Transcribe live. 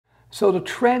So the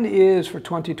trend is for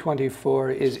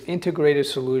 2024 is integrated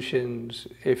solutions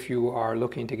if you are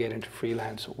looking to get into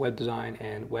freelance web design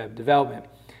and web development.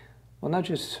 Well, not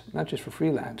just for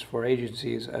freelance, for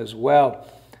agencies as well.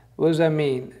 What does that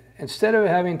mean? Instead of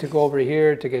having to go over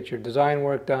here to get your design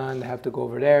work done, have to go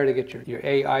over there to get your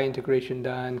AI integration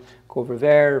done, go over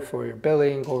there for your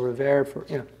billing, go over there for,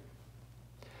 it's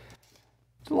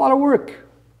a lot of work.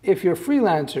 If you're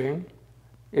freelancing,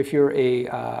 if you're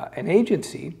an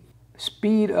agency,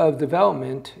 speed of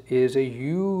development is a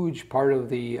huge part of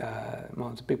the, well,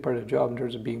 it's a big part of the job in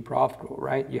terms of being profitable,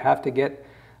 right? You have to get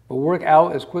the work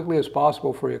out as quickly as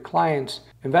possible for your clients.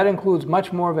 And that includes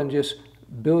much more than just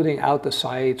building out the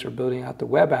sites or building out the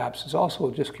web apps. It's also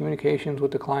just communications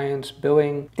with the clients,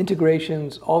 billing,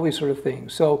 integrations, all these sort of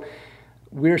things. So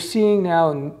we're seeing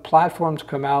now platforms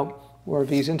come out where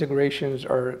these integrations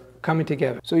are coming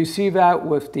together. So you see that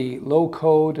with the low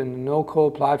code and no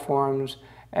code platforms.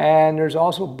 And there's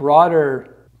also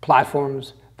broader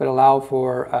platforms that allow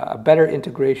for a better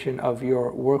integration of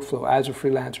your workflow as a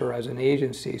freelancer or as an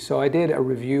agency. So I did a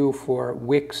review for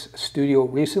Wix Studio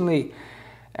recently.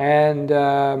 And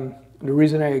the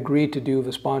reason I agreed to do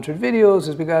the sponsored videos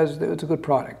is because it's a good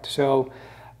product. So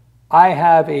I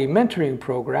have a mentoring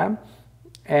program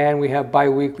and we have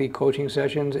bi-weekly coaching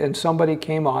sessions, and somebody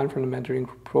came on from the mentoring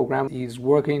program. He's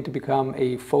working to become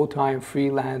a full-time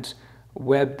freelance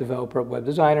web developer, web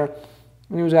designer.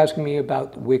 And he was asking me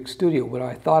about Wix Studio, what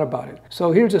I thought about it.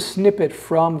 So here's a snippet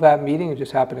from that meeting. It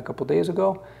just happened a couple days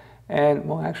ago. And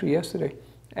well, actually yesterday.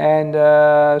 And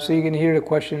so you can hear the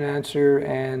question and answer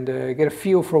and get a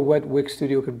feel for what Wix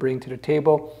Studio could bring to the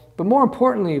table. But more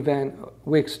importantly than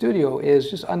Wix Studio is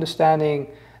just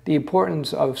understanding the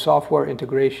importance of software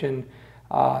integration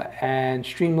and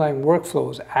streamlined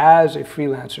workflows as a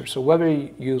freelancer. So whether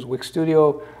you use Wix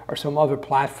Studio or some other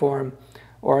platform,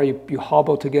 or you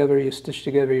hobble together, you stitch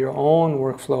together your own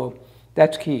workflow,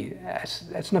 that's key.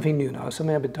 That's nothing new now. It's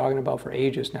something I've been talking about for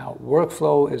ages now.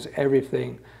 Workflow is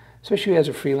everything, especially as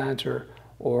a freelancer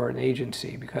or an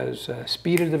agency, because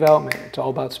speed of development, it's all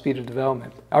about speed of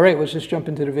development. All right, let's just jump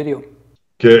into the video.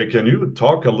 Can you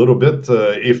talk a little bit,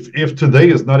 if today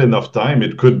is not enough time,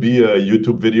 it could be a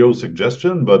YouTube video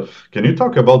suggestion, but can you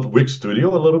talk about Wix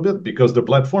Studio a little bit? Because the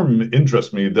platform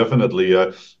interests me, definitely.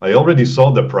 I already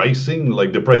saw the pricing,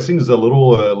 like the pricing is a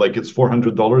little, like it's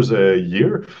 $400 a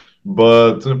year.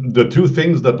 But the two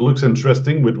things that looks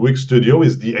interesting with Wix Studio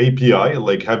is the API,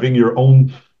 like having your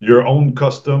own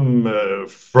custom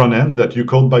front end that you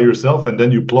code by yourself, and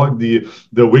then you plug the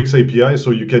Wix API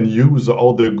so you can use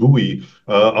all the GUI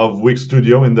of Wix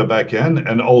Studio in the back end,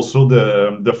 and also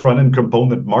the front end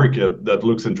component market that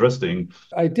looks interesting.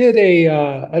 I did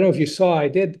I don't know if you saw, I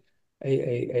did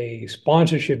a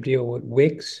sponsorship deal with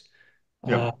Wix.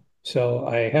 Yeah, So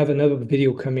I have another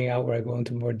video coming out where I go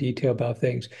into more detail about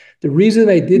things. The reason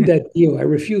I did that deal, I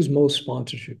refuse most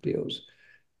sponsorship deals.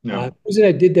 yeah, The reason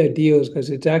I did that deal is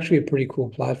because it's actually a pretty cool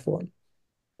platform.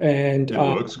 And it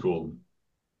looks cool.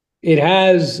 it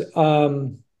has,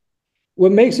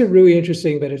 what makes it really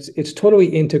interesting that it's totally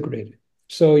integrated.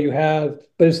 So you have,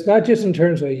 but it's not just in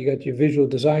terms of you got your visual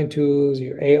design tools,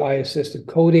 your AI assisted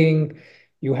coding,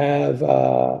 you have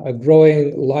a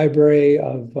growing library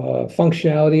of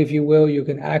functionality, if you will, you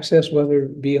can access, whether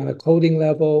it be on a coding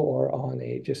level or on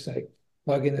a just like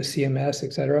plug in a CMS,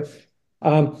 et cetera.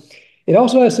 It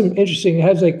also has some interesting, it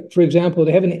has like, for example,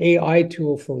 they have an AI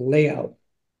tool for layout.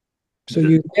 So Okay.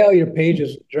 you lay out your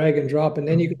pages, drag and drop, and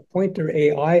then you can point your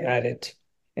AI at it,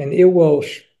 and it will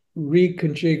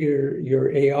reconfigure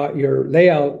your AI. Your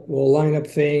layout will line up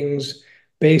things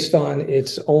based on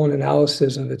its own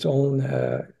analysis of its own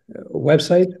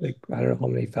website. Like I don't know how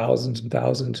many thousands and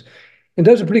thousands, and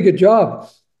does a pretty good job.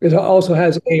 It also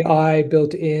has AI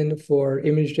built in for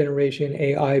image generation,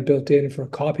 AI built in for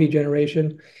copy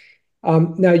generation.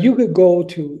 Now you could go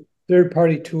to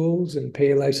third-party tools and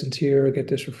pay a license here, get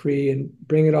this for free, and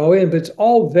bring it all in, but it's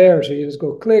all there. So you just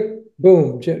go click,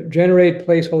 boom, generate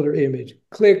placeholder image,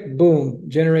 click, boom,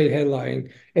 generate headline.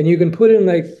 And you can put in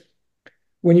like,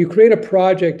 when you create a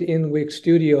project in Wix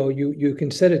Studio, you can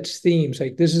set its themes.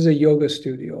 Like this is a yoga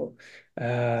studio. Here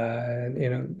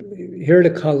are the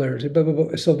colors. Blah, blah,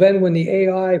 blah. So then when the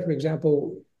AI, for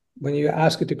example, when you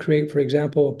ask it to create, for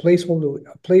example, a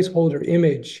placeholder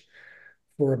image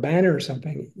for a banner or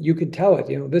something, you could tell it,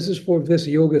 this is for this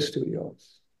yoga studio.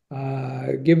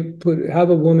 Have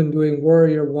a woman doing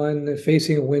warrior one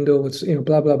facing a window with,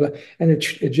 blah, blah, blah, and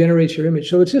it generates your image.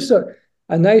 So it's just a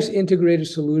nice integrated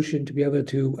solution to be able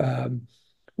to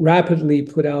rapidly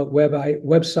put out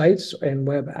websites and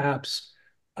web apps.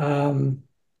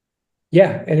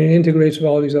 Yeah, and it integrates with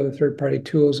all these other third-party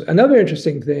tools. Another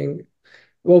interesting thing,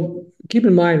 well, keep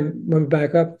in mind when we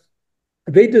back up,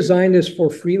 they designed this for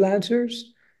freelancers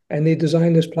and they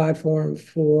designed this platform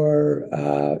for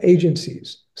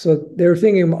agencies. So they're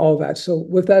thinking of all that. So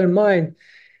with that in mind,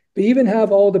 they even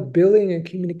have all the billing and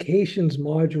communications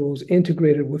modules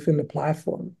integrated within the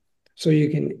platform. So you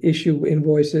can issue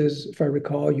invoices, if I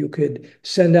recall, you could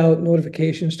send out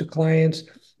notifications to clients.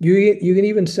 You can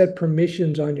even set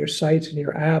permissions on your sites and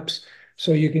your apps.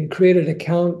 So you can create an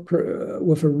account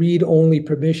with a read-only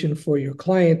permission for your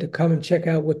client to come and check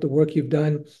out what the work you've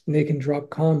done, and they can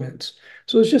drop comments.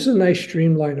 So it's just a nice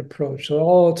streamlined approach.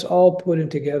 So it's all put in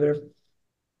together.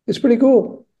 It's pretty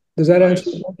cool. Does that answer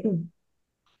the Nice. question?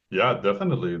 Yeah,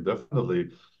 definitely,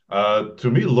 definitely. To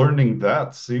me, learning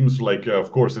that seems like,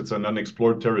 of course, it's an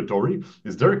unexplored territory.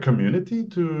 Is there a community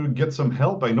to get some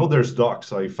help? I know there's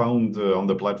docs. I found on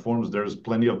the platforms there's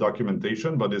plenty of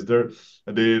documentation, but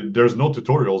there's no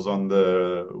tutorials on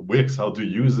the Wix how to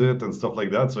use it and stuff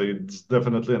like that. So it's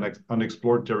definitely an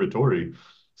unexplored territory.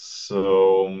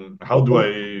 So how do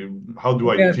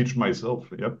I Yeah, teach myself?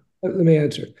 Yep. let me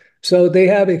answer. So they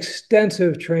have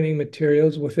extensive training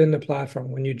materials within the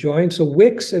platform when you join. So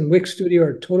Wix and Wix Studio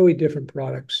are totally different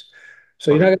products.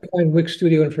 So you're not Okay. going to find Wix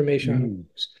Studio information on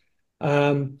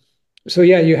Wix. So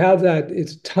yeah, you have that.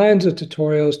 It's tons of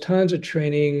tutorials, tons of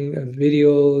training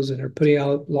videos, and they're putting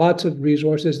out lots of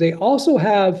resources. They also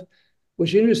have,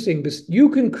 which is interesting, this you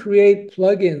can create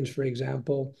plugins, for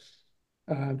example,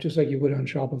 just like you would on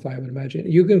Shopify, I would imagine.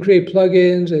 You can create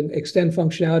plugins and extend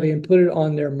functionality and put it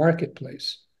on their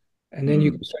marketplace. And then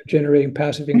you can Mm. start generating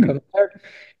passive income there.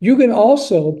 You can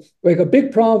also, like a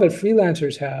big problem that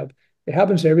freelancers have, it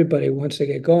happens to everybody once they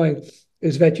get going,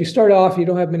 is that you start off, you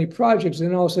don't have many projects, and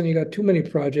then all of a sudden you got too many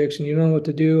projects and you don't know what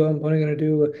to do. What am I going to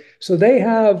do? So they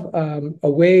have a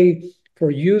way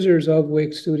for users of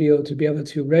Wix Studio to be able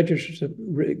to register,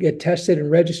 get tested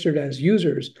and registered as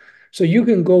users. So you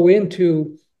can go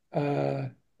into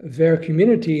their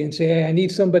community and say, hey, I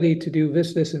need somebody to do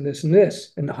this, this, and this, and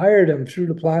this, and hire them through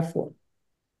the platform,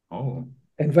 Oh,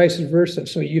 and vice versa.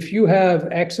 So if you have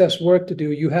excess work to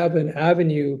do, you have an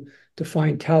avenue to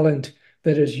find talent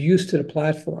that is used to the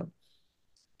platform.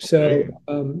 So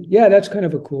okay. yeah, that's kind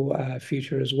of a cool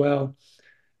feature as well.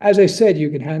 As I said, you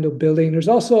can handle billing. There's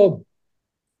also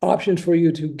options for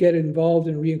you to get involved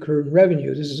in recurring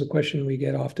revenue. This is a question we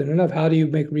get often enough. How do you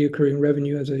make recurring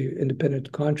revenue as an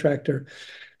independent contractor?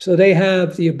 So they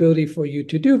have the ability for you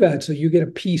to do that. So you get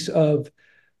a piece of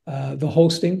the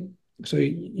hosting. So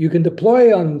you can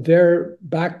deploy on their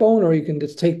backbone, or you can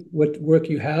just take what work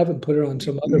you have and put it on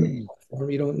some other platform.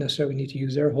 You don't necessarily need to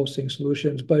use their hosting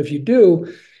solutions. But if you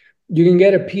do, you can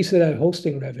get a piece of that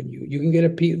hosting revenue. You can get a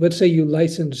piece, let's say you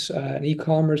license an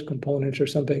e-commerce component or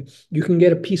something, you can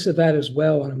get a piece of that as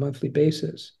well on a monthly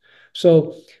basis.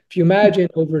 So if you imagine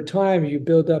over time, you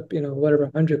build up, whatever,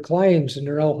 100 clients and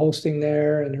they're all hosting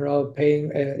there and they're all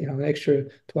paying, an extra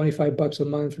 $25 a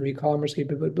month for e-commerce,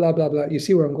 blah, blah, blah. You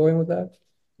see where I'm going with that?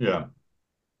 Yeah.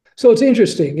 So it's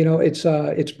interesting,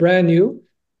 it's brand new.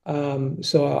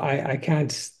 So I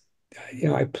can't,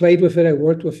 I played with it, I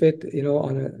worked with it,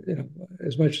 on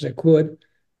as much as I could.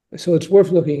 So it's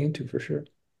worth looking into for sure.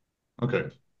 Okay.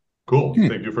 Cool.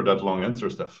 Thank you for that long answer,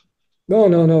 Steph. No,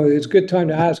 no, no. It's a good time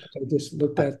to ask. I just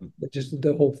looked at just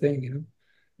the whole thing.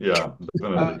 Yeah,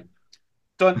 Uh,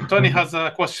 definitely. Tony has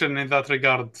a question in that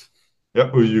regard.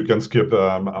 Yeah, well, you can skip.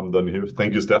 I'm done here.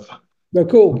 Thank you, Steph. No,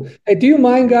 cool. Hey, do you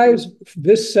mind, guys,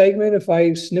 this segment if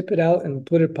I snip it out and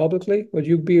put it publicly? Would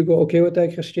you be okay with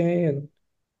that, Christian, and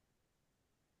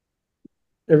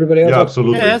everybody else? Yeah, Okay? Yeah,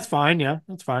 absolutely. that's fine. Yeah,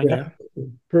 that's fine. Yeah.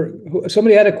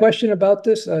 Somebody had a question about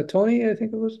this, Tony, I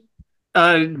think it was.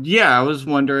 Yeah, I was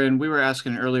wondering, we were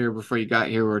asking earlier before you got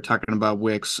here, we were talking about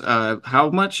Wix. How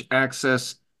much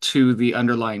access to the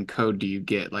underlying code do you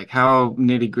get? Like how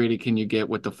nitty-gritty can you get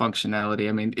with the functionality?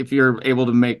 I mean, if you're able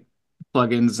to make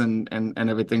plugins and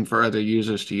everything for other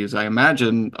users to use, I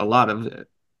imagine a lot of it,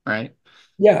 right?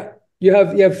 Yeah, you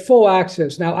have full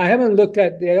access. Now, I haven't looked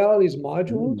at they have all these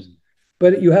modules,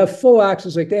 but you have full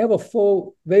access. Like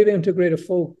they've integrated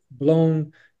full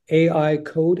blown AI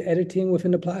code editing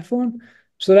within the platform.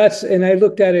 So and I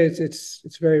looked at it.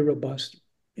 It's very robust.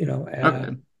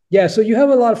 Okay. Yeah. So you have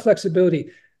a lot of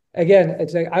flexibility. Again,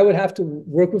 it's like I would have to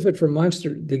work with it for months to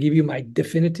give you my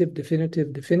definitive.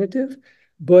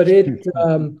 But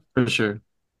For sure.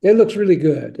 it looks really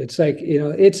good. It's like,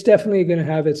 it's definitely going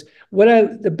to have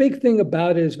the big thing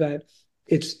about it is that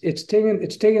it's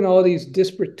taking all these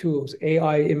disparate tools,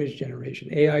 AI image generation,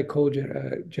 AI code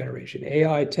generation,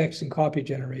 AI text and copy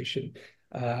generation,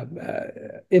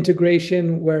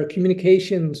 integration where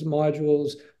communications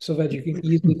modules so that you can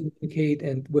easily communicate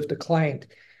and with the client.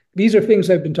 These are things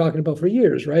I've been talking about for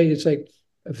years, right? It's like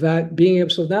that being able,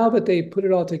 so now that they put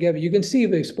it all together, you can see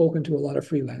they've spoken to a lot of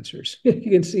freelancers. You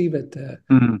can see that,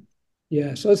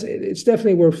 yeah, so it's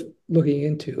definitely worth looking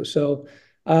into. So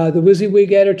the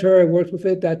WYSIWYG editor, I worked with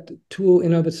it. That tool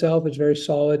in of itself is very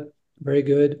solid, very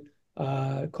good.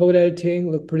 Code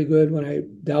editing looked pretty good when I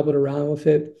dabbled around with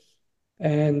it.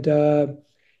 And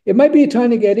it might be a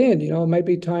time to get in, it might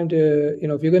be time to,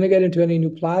 if you're going to get into any new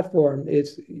platform,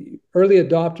 it's early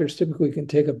adopters typically can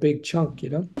take a big chunk,